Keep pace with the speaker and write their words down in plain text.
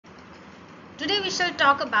Today we shall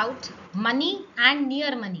talk about money and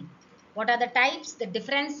near money. What are the types, the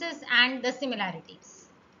differences and the similarities?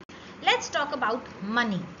 Let's talk about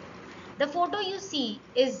money. The photo you see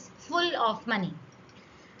is full of money.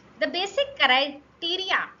 The basic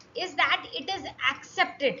criteria is that it is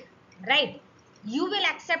accepted, right? You will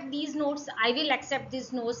accept these notes, I will accept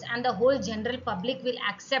these notes, and the whole general public will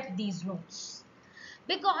accept these notes.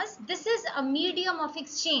 Because this is a medium of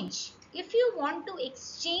exchange. If you want to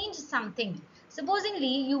exchange something,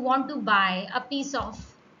 supposingly you want to buy a piece of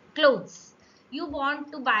clothes, you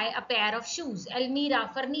want to buy a pair of shoes,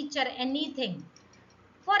 almirah, furniture, anything.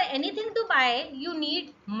 For anything to buy, you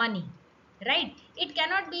need money, right? It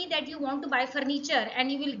cannot be that you want to buy furniture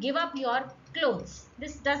and you will give up your clothes.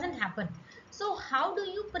 This doesn't happen. So how do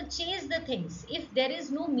you purchase the things if there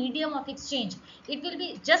is no medium of exchange? It will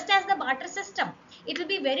be just as the barter system. It will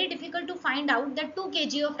be very difficult to find out that 2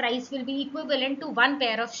 kg of rice will be equivalent to one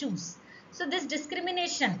pair of shoes. So this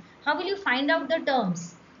discrimination, how will you find out the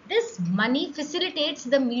terms? This money facilitates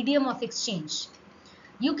the medium of exchange.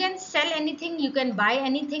 You can sell anything, you can buy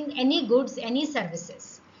anything, any goods, any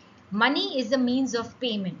services. Money is the means of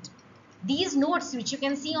payment. These notes which you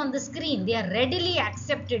can see on the screen, they are readily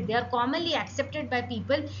accepted, they are commonly accepted by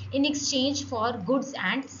people in exchange for goods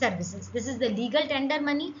and services. This is the legal tender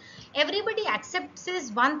money. Everybody accepts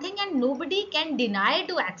is one thing and nobody can deny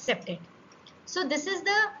to accept it. So this is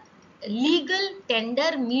the legal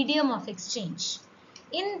tender medium of exchange.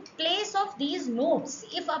 In place of these notes,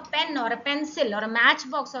 if a pen or a pencil or a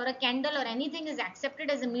matchbox or a candle or anything is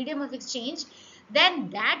accepted as a medium of exchange,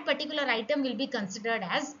 then that particular item will be considered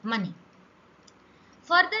as money.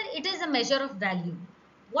 Further, it is a measure of value.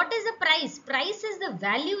 What is the price? Price is the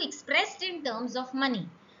value expressed in terms of money.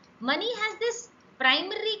 Money has this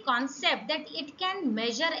primary concept that it can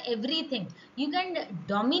measure everything. You can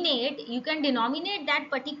denominate that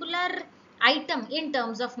particular item in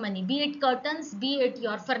terms of money, be it curtains, be it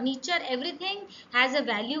your furniture, everything has a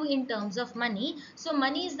value in terms of money. So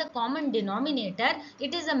money is the common denominator.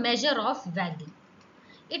 It is a measure of value.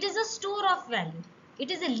 It is a store of value. It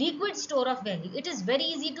is a liquid store of value. It is very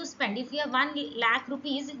easy to spend. If you have 1 lakh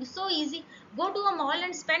rupees, it's so easy. Go to a mall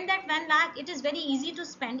and spend that 1 lakh. It is very easy to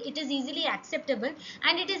spend. It is easily acceptable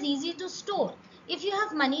and it is easy to store. If you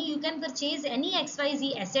have money, you can purchase any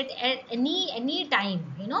XYZ asset at any time,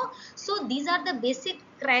 So these are the basic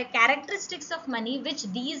characteristics of money which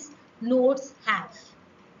these notes have.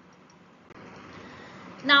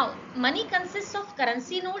 Now, money consists of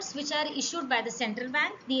currency notes which are issued by the central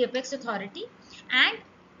bank, the apex authority, and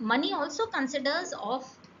money also considers of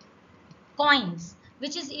coins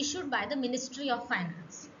which is issued by the Ministry of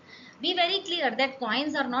Finance. Be very clear that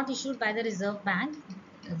coins are not issued by the Reserve Bank.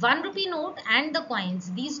 1 rupee note and the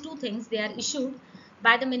coins, these two things, they are issued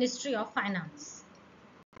by the Ministry of Finance.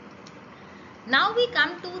 Now we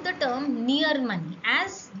come to the term near money.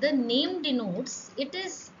 As the name denotes, it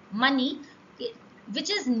is money which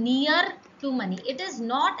is near to money. It is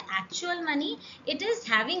not actual money. It is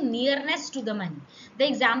having nearness to the money. The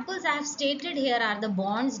examples I have stated here are the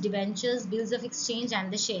bonds, debentures, bills of exchange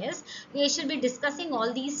and the shares. We shall be discussing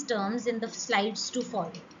all these terms in the slides to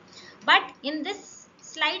follow. But in this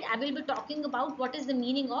slide, I will be talking about what is the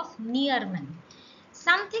meaning of near money.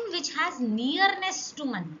 Something which has nearness to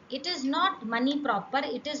money. It is not money proper.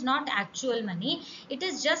 It is not actual money. It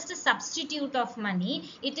is just a substitute of money.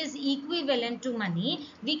 It is equivalent to money.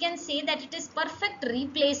 We can say that it is perfect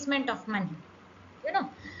replacement of money.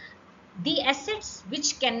 The assets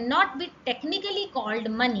which cannot be technically called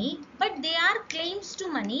money, but they are claims to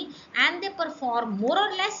money and they perform more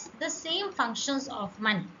or less the same functions of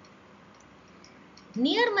money.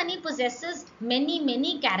 Near money possesses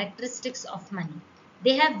many characteristics of money.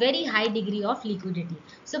 They have very high degree of liquidity.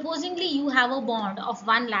 Supposingly you have a bond of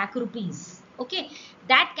 1 lakh rupees. Okay,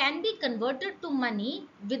 that can be converted to money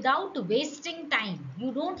without wasting time.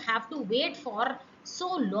 You don't have to wait for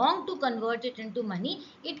so long to convert it into money.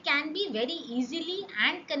 It can be very easily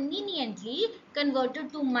and conveniently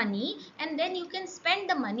converted to money, and then you can spend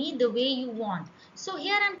the money the way you want. So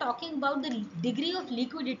here I am talking about the degree of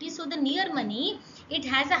liquidity. So the near money, it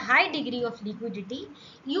has a high degree of liquidity.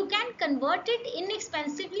 You can convert it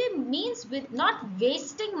inexpensively, means with not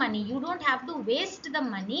wasting money. You don't have to waste the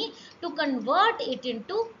money to convert it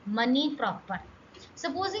into money proper.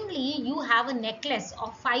 Supposingly you have a necklace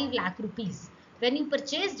of 5 lakh rupees. When you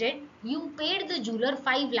purchased it, you paid the jeweler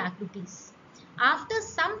 5 lakh rupees. After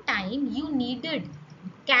some time, you needed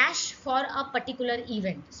cash for a particular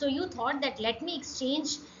event. So you thought that let me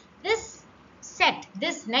exchange this set,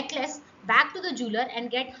 this necklace back to the jeweler and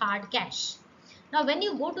get hard cash. Now when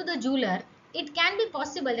you go to the jeweler, it can be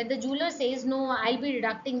possible that the jeweler says, no, I'll be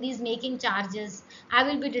deducting these making charges, I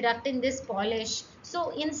will be deducting this polish. So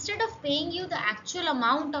instead of paying you the actual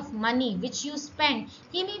amount of money which you spend,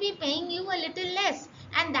 he may be paying you a little less.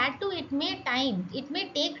 And that too, it may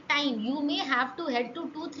take time. You may have to head to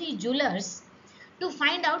 2-3 jewelers to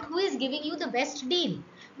find out who is giving you the best deal.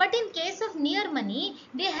 But in case of near money,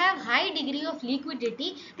 they have high degree of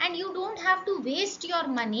liquidity and you don't have to waste your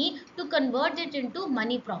money to convert it into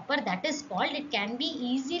money proper. That is called, it can be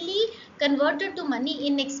easily converted to money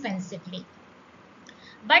inexpensively.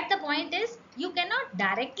 But the point is, you cannot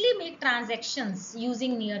directly make transactions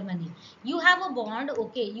using near money. You have a bond,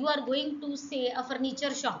 okay, you are going to say a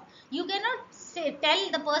furniture shop. You cannot say,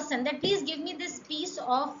 tell the person that please give me this piece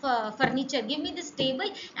of furniture, give me this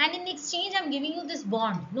table, and in exchange I'm giving you this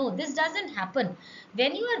bond. No, this doesn't happen.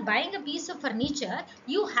 When you are buying a piece of furniture,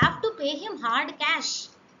 you have to pay him hard cash.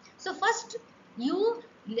 So first you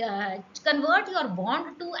convert your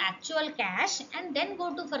bond to actual cash and then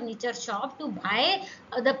go to furniture shop to buy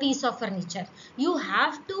the piece of furniture. You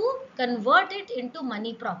have to convert it into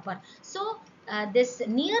money proper. So this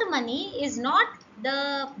near money is not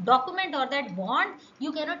the document or that bond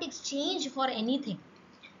you cannot exchange for anything.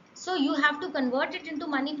 So you have to convert it into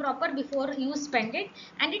money proper before you spend it,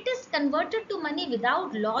 and it is converted to money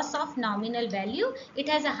without loss of nominal value. It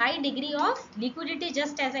has a high degree of liquidity,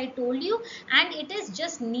 just as I told you, and it is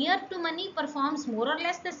just near to money, performs more or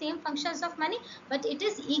less the same functions of money, but it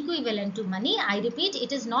is equivalent to money. I repeat,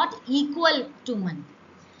 it is not equal to money.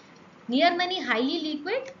 Near money highly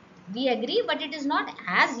liquid, we agree, but it is not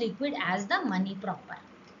as liquid as the money proper.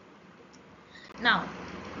 Now,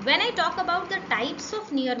 when I talk about the types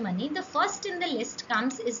of near money, the first in the list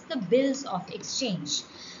comes is the bills of exchange.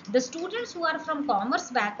 The students who are from commerce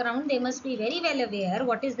background, they must be very well aware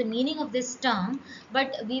what is the meaning of this term,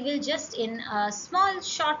 but we will just in a small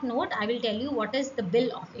short note, I will tell you what is the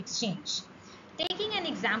bill of exchange. Taking an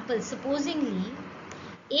example, supposingly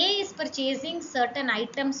A is purchasing certain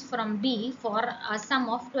items from B for a sum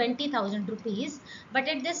of 20,000 rupees, but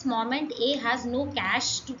at this moment A has no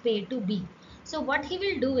cash to pay to B. So what he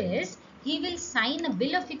will do is, he will sign a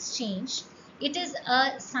bill of exchange. It is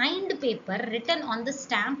a signed paper written on the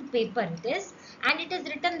stamp paper it is, and it is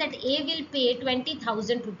written that A will pay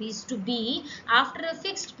 20,000 rupees to B after a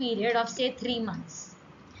fixed period of say 3 months.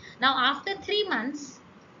 Now after 3 months,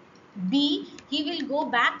 B, he will go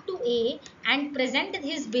back to A and present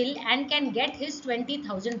his bill and can get his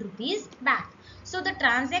 20,000 rupees back. So the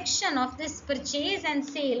transaction of this purchase and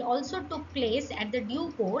sale also took place at the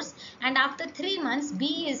due course, and after 3 months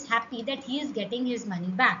B is happy that he is getting his money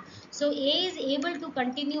back. So A is able to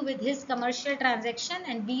continue with his commercial transaction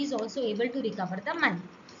and B is also able to recover the money.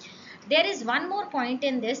 There is one more point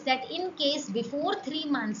in this, that in case before 3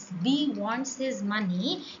 months B wants his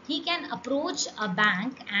money, he can approach a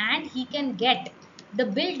bank and he can get the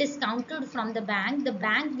bill discounted from the bank. The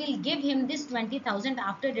bank will give him this 20,000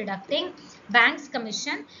 after deducting bank's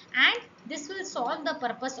commission, and this will solve the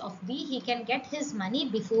purpose of B. He can get his money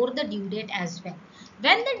before the due date as well.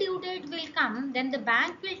 When the due date will come, then the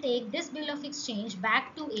bank will take this bill of exchange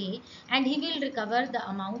back to A and he will recover the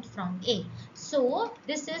amount from A. So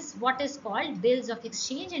this is what is called bills of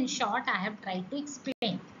exchange. In short, I have tried to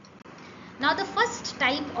explain. Now the first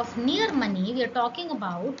type of near money we are talking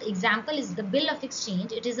about, example is the bill of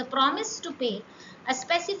exchange. It is a promise to pay a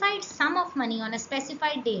specified sum of money on a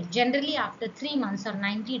specified date, generally after 3 months or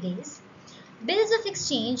 90 days. Bills of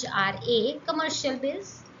exchange are A, commercial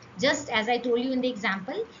bills. Just as I told you in the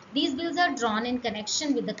example, these bills are drawn in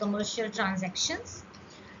connection with the commercial transactions.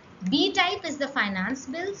 B type is the finance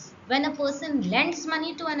bills. When a person lends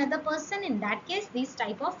money to another person, in that case, these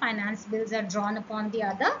type of finance bills are drawn upon the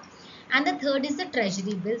other. And the third is the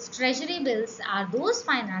treasury bills. Treasury bills are those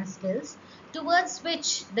finance bills towards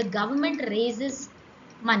which the government raises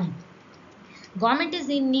money. Government is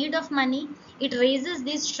in need of money. It raises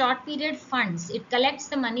these short period funds. It collects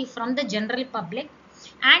the money from the general public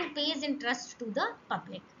and pays interest to the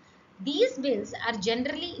public. These bills are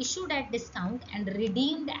generally issued at discount and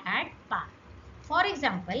redeemed at par. For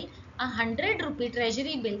example, a 100 rupee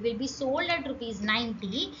treasury bill will be sold at rupees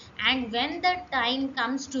 90, and when the time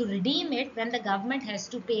comes to redeem it, when the government has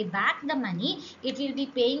to pay back the money, it will be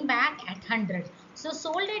paying back at 100. So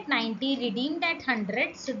sold at 90, redeemed at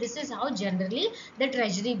 100. So this is how generally the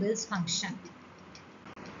treasury bills function.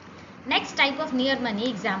 Next type of near money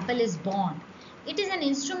example is bond. It is an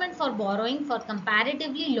instrument for borrowing for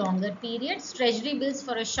comparatively longer periods. Treasury bills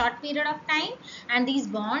for a short period of time, and these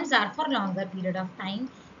bonds are for longer period of time.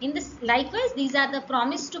 In this, likewise, these are the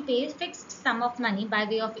promise to pay fixed sum of money by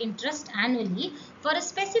way of interest annually for a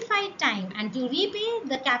specified time and to repay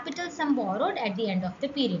the capital sum borrowed at the end of the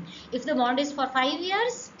period. If the bond is for 5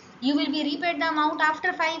 years, you will be repaid the amount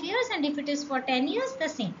after 5 years, and if it is for 10 years, the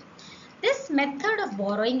same. This method of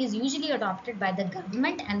borrowing is usually adopted by the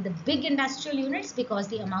government and the big industrial units because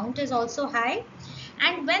the amount is also high.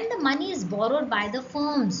 And when the money is borrowed by the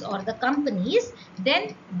firms or the companies,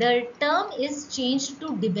 then the term is changed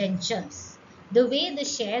to debentures. The way the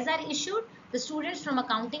shares are issued, the students from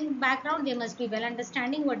accounting background, they must be well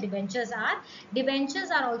understanding what debentures are.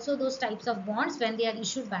 Debentures are also those types of bonds when they are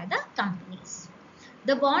issued by the companies.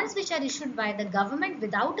 The bonds which are issued by the government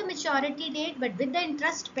without a maturity date but with the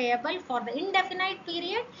interest payable for the indefinite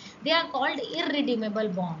period, they are called irredeemable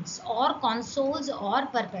bonds or consols or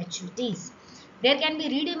perpetuities. There can be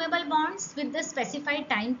redeemable bonds with the specified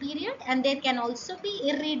time period, and there can also be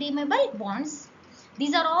irredeemable bonds.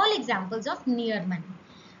 These are all examples of near money.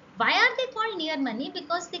 Why are they called near money?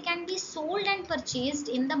 Because they can be sold and purchased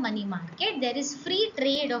in the money market. There is free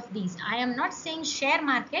trade of these. I am not saying share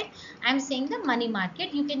market. I am saying the money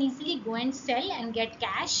market. You can easily go and sell and get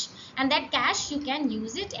cash, and that cash you can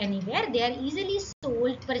use it anywhere. They are easily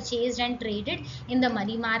sold, purchased and traded in the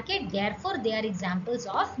money market. Therefore, they are examples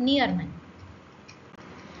of near money.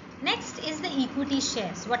 Next is the equity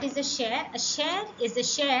shares. What is a share? A share is a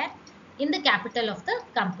share in the capital of the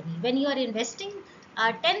company. When you are investing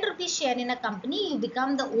 10 rupees share in a company, you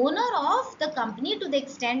become the owner of the company to the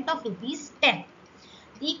extent of rupees 10.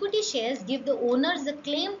 Equity shares give the owners a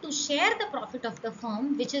claim to share the profit of the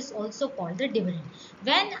firm, which is also called the dividend.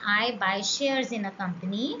 When I buy shares in a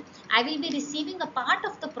company, I will be receiving a part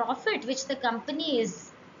of the profit which the company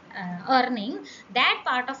is earning. That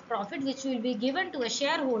part of profit which will be given to a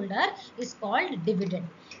shareholder is called dividend.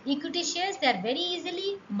 Equity shares, they are very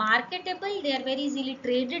easily marketable, they are very easily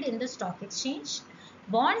traded in the stock exchange.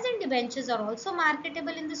 Bonds and debentures are also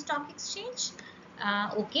marketable in the stock exchange.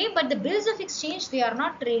 Okay, but the bills of exchange, they are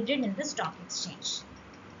not traded in the stock exchange.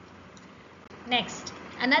 Next,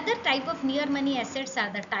 another type of near money assets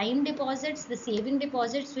are the time deposits, the saving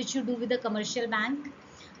deposits which you do with the commercial bank.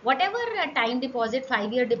 Whatever time deposit,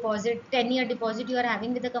 5-year deposit, 10-year deposit you are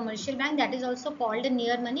having with the commercial bank, that is also called a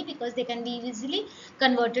near money because they can be easily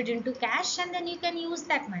converted into cash and then you can use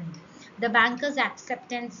that money. The bankers'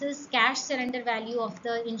 acceptances, cash surrender value of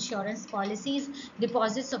the insurance policies,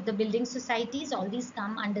 deposits of the building societies, all these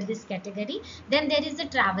come under this category. Then there is the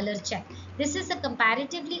traveler check. This is a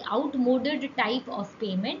comparatively outmoded type of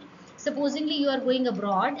payment. Supposingly you are going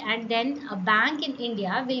abroad and then a bank in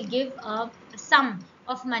India will give a sum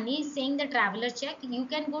of money saying the traveler check. You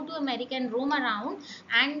can go to America and roam around,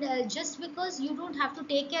 and just because you don't have to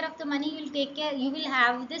take care of the money, you will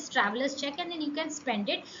have this traveler's check and then you can spend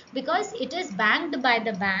it because it is banked by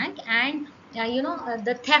the bank, and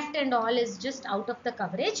the theft and all is just out of the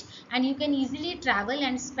coverage, and you can easily travel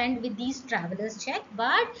and spend with these travelers check,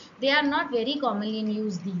 but they are not very commonly in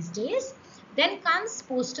use these days. Then comes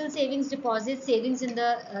postal savings deposits, savings in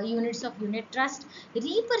the units of unit trust,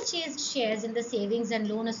 repurchased shares in the savings and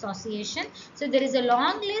loan association. So there is a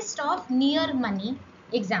long list of near money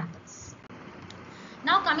examples.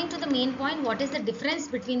 Now coming to the main point, what is the difference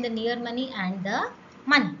between the near money and the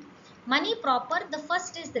money? Money proper, the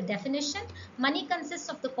first is the definition. Money consists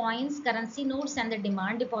of the coins, currency notes and the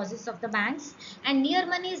demand deposits of the banks, and near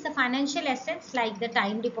money is the financial assets like the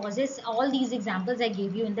time deposits. All these examples I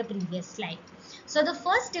gave you in the previous slide. So the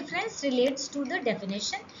first difference relates to the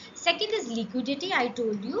definition. Second is liquidity. I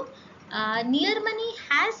told you near money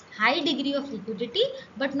has high degree of liquidity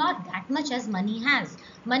but not that much as money has.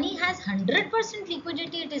 Money has 100%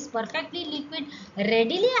 liquidity. It is perfectly liquid,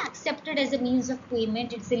 readily accepted as a means of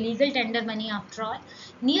payment. It's a legal tender money after all.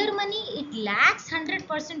 Near money, it lacks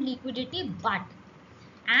 100% liquidity but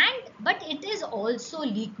it is also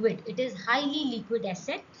liquid. It is highly liquid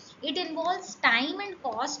asset. It involves time and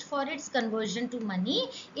cost for its conversion to money.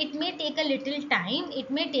 It may take a little time,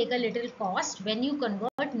 it may take a little cost when you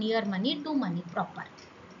convert near money to money proper.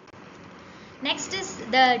 Next is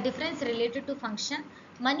the difference related to function.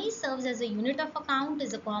 Money serves as a unit of account,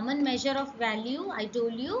 is a common measure of value. I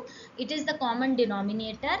told you it is the common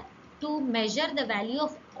denominator to measure the value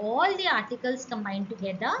of all the articles combined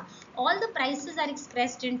together. All the prices are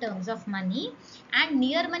expressed in terms of money, and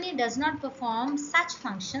near money does not perform such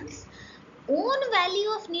functions. Own value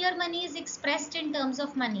of near money is expressed in terms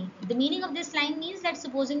of money. The meaning of this line means that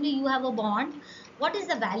supposingly you have a bond. What is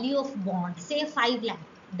the value of bond? Say 5 lakh.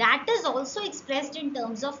 that is also expressed in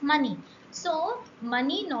terms of money. So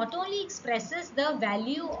money not only expresses the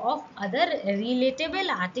value of other relatable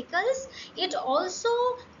articles, it also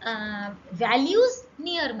values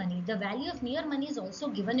near money. The value of near money is also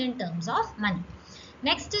given in terms of money.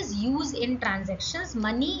 Next is use in transactions.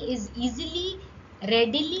 Money is easily,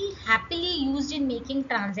 readily, happily used in making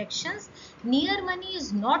transactions. Near money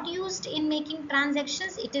is not used in making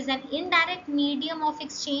transactions. It is an indirect medium of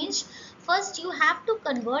exchange. First, you have to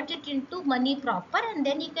convert it into money proper, and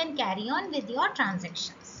then you can carry on with your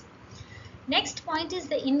transactions. Next point is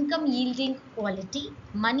the income yielding quality.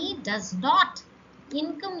 Money does not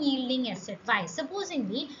income yielding asset. Why?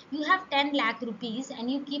 Supposingly you have 10 lakh rupees and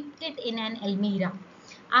you keep it in an Almira.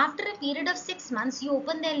 After a period of 6 months, you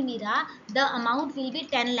open the Almira, the amount will be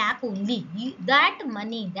 10 lakh only. That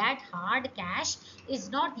money, that hard cash is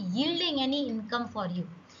not yielding any income for you.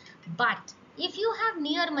 But if you have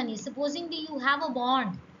near money, supposing you have a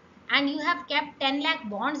bond and you have kept 10 lakh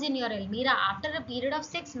bonds in your Almira, after a period of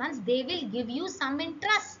 6 months, they will give you some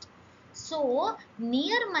interest. So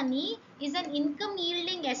near money is an income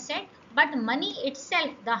yielding asset, but money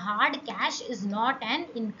itself, the hard cash, is not an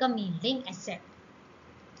income yielding asset.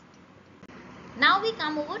 Now we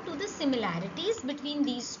come over to the similarities between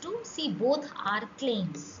these two. See, both are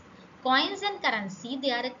claims. Coins and currency, they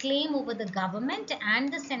are a claim over the government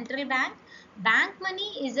and the central bank. Bank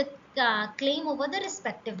money is a claim over the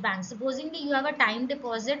respective bank. Supposing you have a time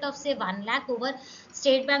deposit of say 1 lakh over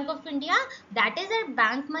State Bank of India, that is a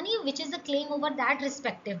bank money which is a claim over that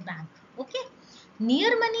respective bank. Okay.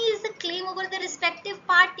 Near money is a claim over the respective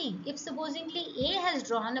party. If supposingly A has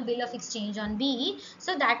drawn a bill of exchange on B,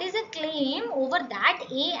 so that is a claim over that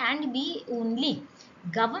A and B only.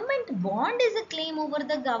 Government bond is a claim over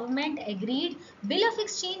the government agreed. Bill of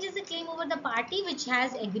exchange is a claim over the party which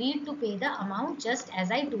has agreed to pay the amount, just as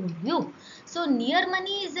I told you. So near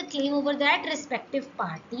money is a claim over that respective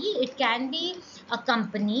party. It can be a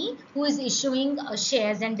company who is issuing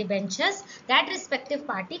shares and debentures. That respective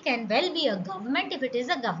party can well be a government if it is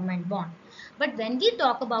a government bond. But when we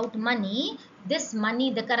talk about money, this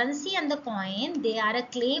money, the currency and the coin, they are a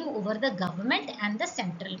claim over the government and the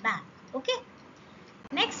central bank. Okay.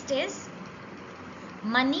 Next is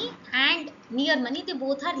money and near money, they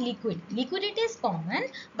both are liquid. Liquidity is common,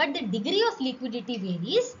 but the degree of liquidity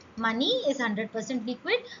varies. Money is 100%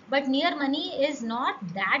 liquid, but near money is not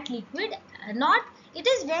that liquid. It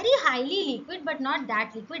is very highly liquid, but not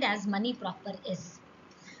that liquid as money proper is.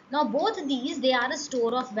 Now both these, they are a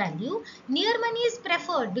store of value. Near money is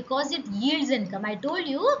preferred because it yields income. I told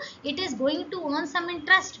you it is going to earn some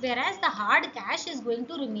interest, whereas the hard cash is going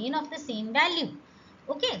to remain of the same value.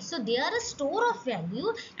 Okay, so they are a store of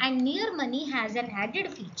value, and near money has an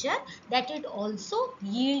added feature that it also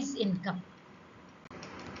yields income.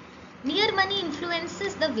 Near money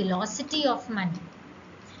influences the velocity of money.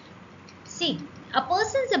 See, a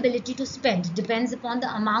person's ability to spend depends upon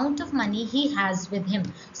the amount of money he has with him.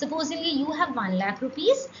 Supposedly you have 1 lakh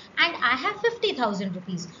rupees and I have 50,000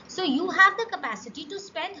 rupees. So you have the capacity to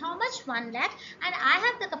spend how much? 1 lakh, and I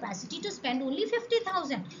have the capacity to spend only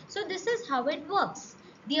 50,000. So this is how it works.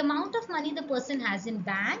 The amount of money the person has in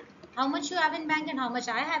bank, how much you have in bank and how much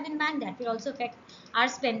I have in bank, that will also affect our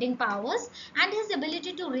spending powers, and his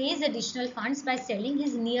ability to raise additional funds by selling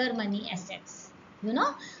his near money assets. You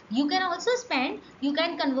know, you can also spend, you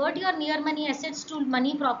can convert your near money assets to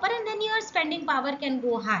money proper, and then your spending power can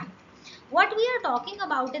go high. What we are talking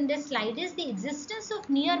about in this slide is the existence of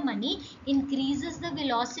near money increases the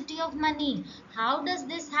velocity of money. How does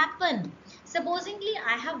this happen? Supposingly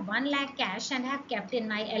I have 1 lakh cash and have kept in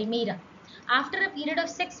my Almira. After a period of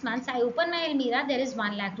 6 months, I open my Almira, there is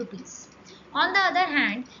 1 lakh rupees. On the other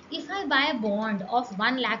hand, if I buy a bond of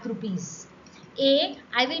 1 lakh rupees,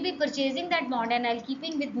 I will be purchasing that bond and I'll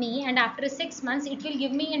keeping with me, and after 6 months it will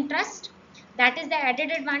give me interest. That is the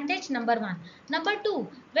added advantage, number one. Number two,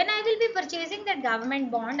 when I will be purchasing that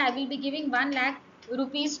government bond, I will be giving 1 lakh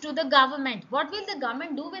rupees to the government. What will the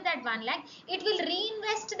government do with that 1 lakh? It will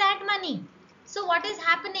reinvest that money. So what is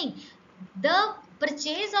happening? The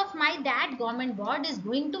purchase of my that government bond is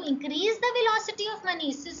going to increase the velocity of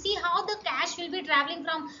money. So see how the cash will be traveling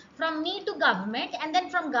from me to government, and then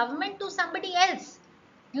from government to somebody else.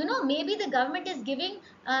 You know, maybe the government is giving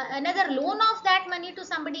another loan of that money to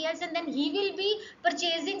somebody else, and then he will be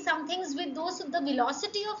purchasing some things with those, the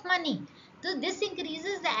velocity of money. So this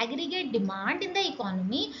increases the aggregate demand in the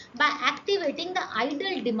economy by activating the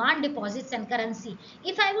idle demand deposits and currency.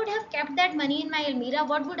 If I would have kept that money in my Almira,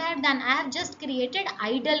 what would I have done? I have just created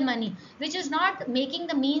idle money, which is not making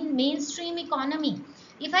the mainstream economy.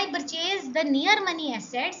 If I purchase the near money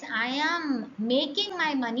assets, I am making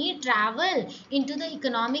my money travel into the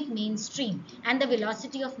economic mainstream and the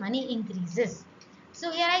velocity of money increases. So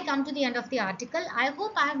here I come to the end of the article. I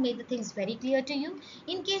hope I have made the things very clear to you.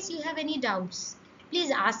 In case you have any doubts,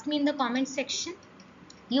 please ask me in the comment section.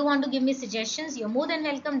 You want to give me suggestions, you're more than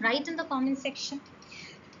welcome. Write in the comment section.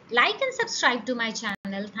 Like and subscribe to my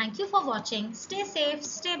channel. Thank you for watching. Stay safe,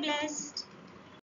 stay blessed.